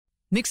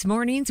Mixed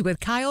Mornings with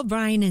Kyle,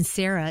 Brian, and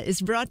Sarah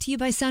is brought to you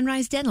by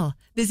Sunrise Dental.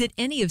 Visit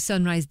any of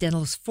Sunrise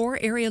Dental's 4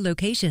 area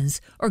locations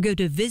or go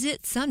to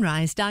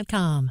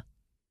visitsunrise.com.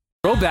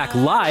 Throwback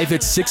live at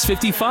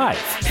 6:55.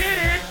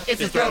 It's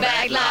a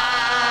Throwback Live.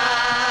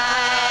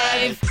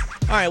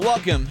 All right,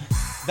 welcome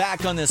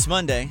back on this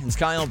Monday. It's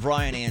Kyle,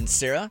 Brian, and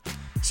Sarah.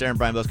 Sarah and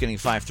Brian both getting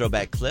 5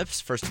 throwback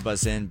clips. First to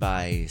buzz in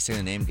by saying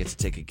the name gets to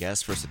take a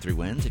guess. First to 3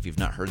 wins. If you've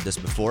not heard this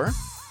before,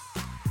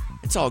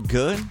 it's all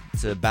good.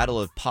 It's a battle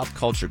of pop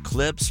culture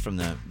clips from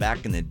the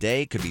back in the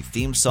day. Could be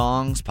theme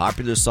songs,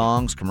 popular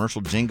songs,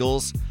 commercial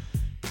jingles.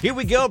 Here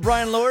we go,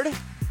 Brian Lord.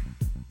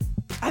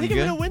 I think I'm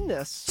going to win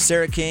this.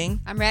 Sarah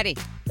King. I'm ready.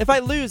 If I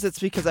lose, it's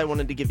because I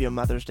wanted to give you a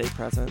Mother's Day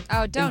present.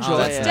 Oh, don't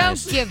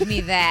give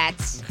me that.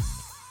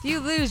 If you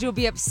lose, you'll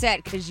be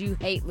upset because you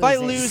hate losing.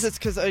 If I lose, it's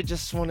because I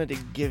just wanted to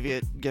give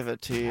it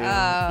to you.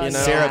 Oh, you know?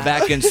 Sarah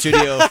back in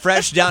studio,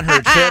 fresh down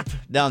her trip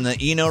down the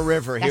Eno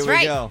River. That's Here we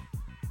right. go.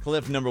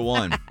 Clip number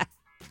 1.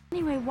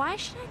 Anyway, why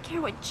should I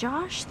care what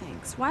Josh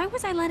thinks? Why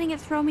was I letting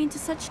it throw me into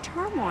such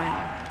turmoil?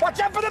 Watch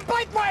out for the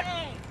bike whip!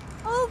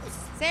 Oops.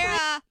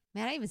 Sarah.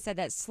 Man, I even said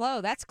that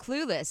slow. That's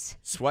clueless.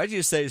 So why'd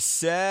you say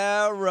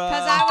Sarah?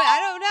 Because I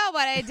don't know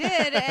what I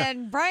did,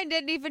 and Brian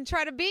didn't even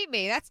try to beat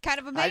me. That's kind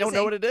of amazing. I don't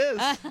know what it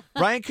is.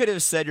 Brian could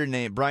have said your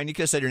name. Brian, you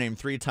could have said your name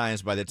 3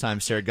 times by the time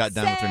Sarah got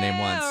done with her name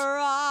once.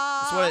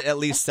 That's what it at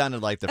least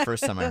sounded like the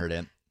first time I heard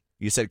it.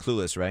 You said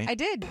clueless, right? I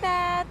did.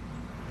 Bad.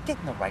 Get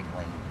in the right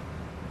lane.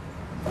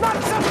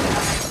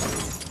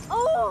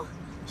 Oh,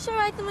 should I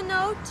write them a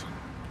note?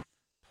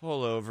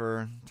 Pull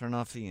over. Turn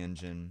off the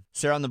engine.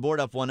 Sarah on the board,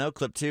 up 1-0.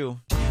 Clip 2.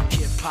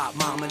 Hip-hop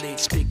marmalade,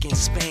 spick and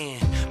span.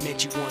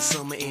 Met you one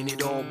summer and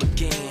it all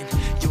began.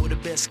 You're the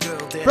best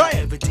girl that I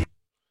ever did.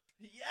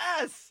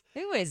 Yes.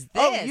 Who is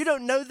this? Oh, you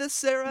don't know this,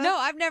 Sarah? No,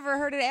 I've never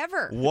heard it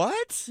ever.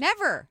 What?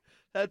 Never.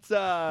 That's,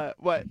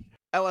 what?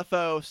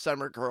 LFO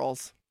Summer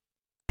Girls.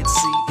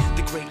 See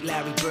the great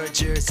Larry Bird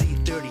jersey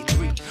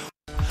 33.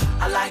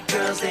 I like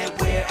girls that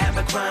wear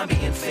Abercrombie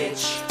and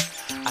Fitch.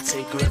 I'd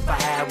take her if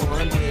I had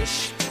one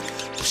wish.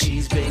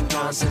 She's been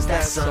gone since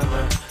that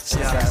summer.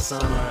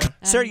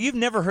 Sarah, you've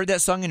never heard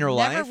that song in your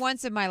life? Never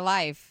once in my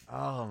life.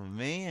 Oh,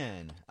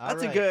 man.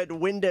 That's a good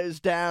windows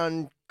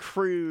down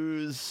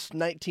cruise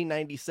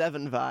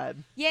 1997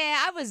 vibe.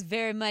 Yeah, I was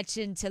very much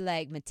into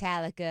like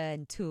Metallica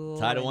and Tool.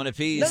 Title one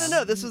apiece.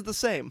 No, this is the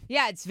same.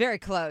 Yeah, it's very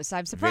close.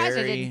 I'm surprised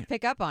I didn't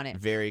pick up on it.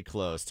 Very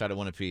close. Title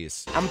one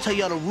apiece. I'm going to tell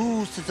y'all the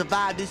rules to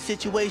survive this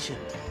situation.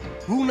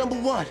 Rule number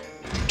 1.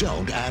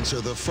 Don't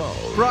answer the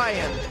phone.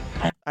 Brian,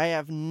 I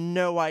have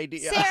no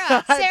idea.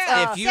 Sarah,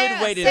 if you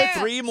had waited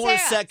 3 more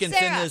seconds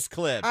in this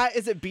clip.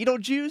 Is it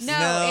Beetlejuice?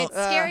 No, it's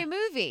Scary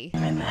Movie.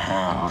 I'm in the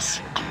house.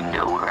 Do you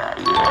know where I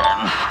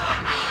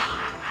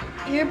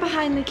am? You're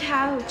behind the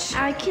couch.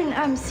 I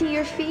can see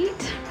your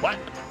feet. What?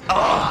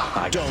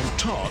 Oh, don't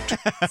talk.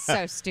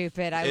 So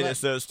stupid. It is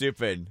so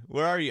stupid.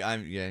 Where are you?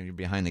 You're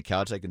behind the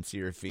couch. I can see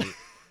your feet.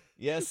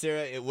 Yes,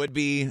 Sarah, it would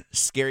be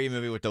Scary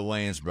Movie with the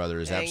Wayans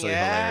brothers. Dang Absolutely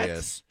it.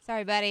 hilarious.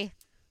 Sorry, buddy.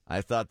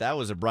 I thought that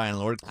was a Brian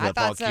Lord clip I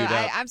all thought so. queued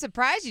up. I'm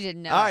surprised you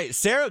didn't know. All right,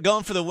 Sarah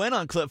going for the win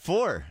on clip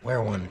 4.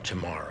 Wear one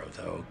tomorrow,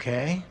 though,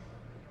 okay?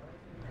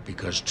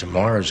 Because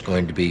tomorrow's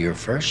going to be your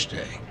first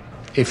day.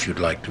 If you'd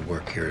like to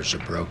work here as a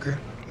broker,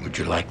 would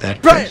you like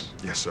that, Brian! Chris?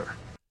 Yes, sir.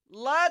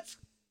 Let's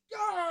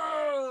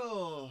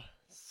go!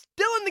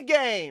 Still in the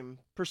game.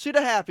 Pursuit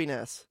of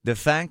Happiness. The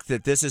fact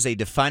that this is a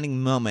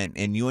defining moment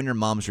in you and your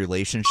mom's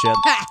relationship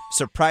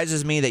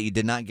surprises me that you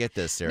did not get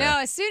this, Sarah. No,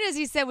 as soon as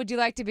he said, would you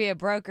like to be a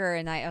broker?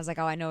 And I was like,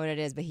 oh, I know what it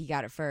is, but he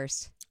got it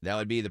first. That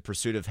would be The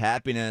Pursuit of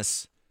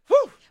Happiness.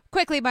 Whew.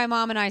 Quickly, my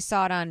mom and I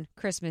saw it on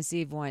Christmas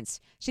Eve once.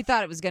 She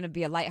thought it was going to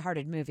be a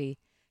lighthearted movie.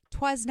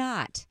 'Twas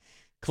not.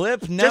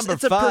 Clip number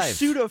 5. It's a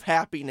pursuit of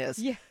happiness.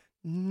 Yeah.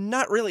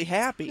 Not really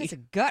happy. It's a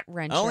gut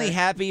wrencher. Only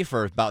happy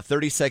for about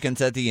 30 seconds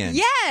at the end.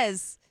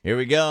 Yes. Here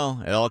we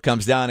go. It all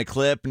comes down to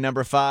clip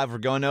number 5. We're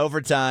going to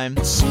overtime.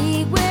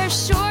 She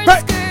wears short Right.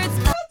 skirts.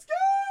 Let's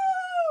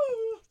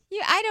go!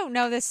 Yeah, I don't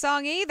know this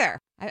song either.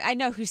 I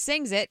know who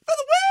sings it. For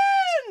the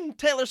win!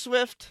 Taylor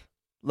Swift.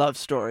 Love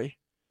Story.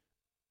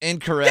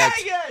 Incorrect.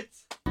 Dang it!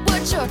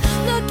 What you're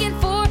looking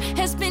for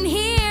has been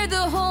here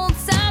the whole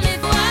time.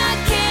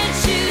 Why can't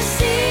you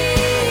see?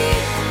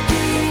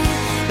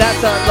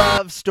 That's our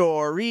love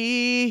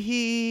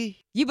story.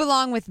 You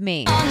Belong With Me.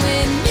 You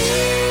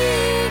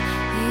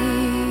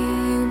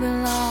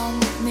belong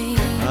with me.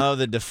 Oh,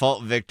 the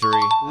default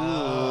victory.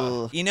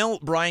 Ooh. You know,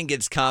 Brian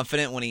gets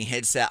confident when he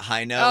hits that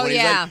high note. Oh, when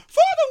he's yeah. like,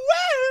 for the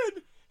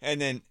win! And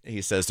then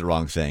he says the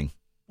wrong thing.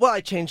 Well, I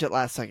changed it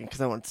last second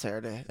because I want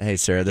Sarah to Hey,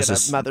 Sarah, this get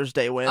is a Mother's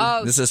Day win.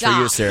 Oh, this is stop.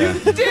 for you, Sarah.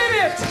 Did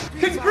it!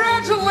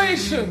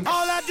 Congratulations!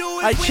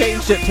 I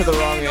changed it to the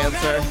wrong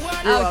answer.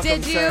 You're welcome,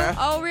 Did you? Sarah.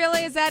 Oh,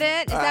 really? Is that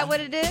it? Is that what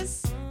it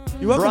is?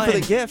 You're welcome for Brian.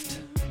 the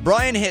gift.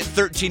 Brian hit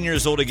 13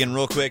 years old again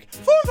real quick.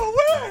 For the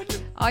win!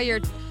 All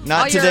your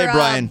Not all today, your,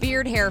 Brian.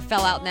 Beard hair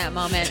fell out in that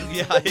moment.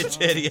 Yeah, it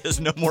did. He has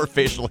no more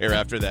facial hair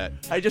after that.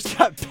 I just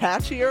got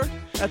patchier.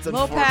 That's A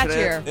little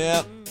unfortunate. patchier.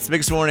 Yeah. It's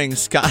Mixed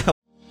Mornings. Kyle.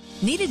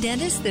 Need a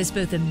dentist that's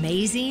both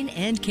amazing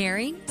and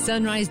caring?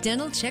 Sunrise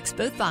Dental checks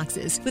both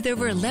boxes with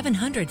over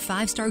 1,100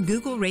 5-star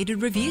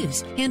Google-rated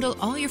reviews. Handle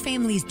all your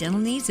family's dental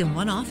needs in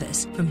one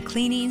office, from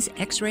cleanings,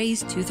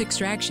 x-rays, tooth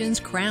extractions,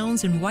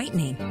 crowns, and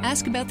whitening.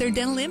 Ask about their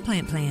dental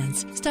implant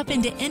plans. Stop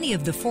into any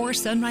of the 4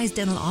 Sunrise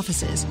Dental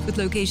offices with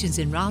locations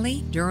in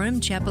Raleigh,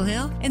 Durham, Chapel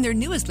Hill, and their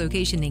newest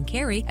location in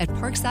Cary at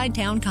Parkside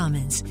Town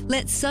Commons.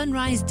 Let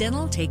Sunrise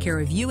Dental take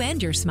care of you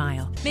and your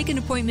smile. Make an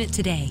appointment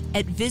today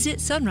at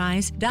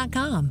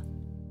visitsunrise.com.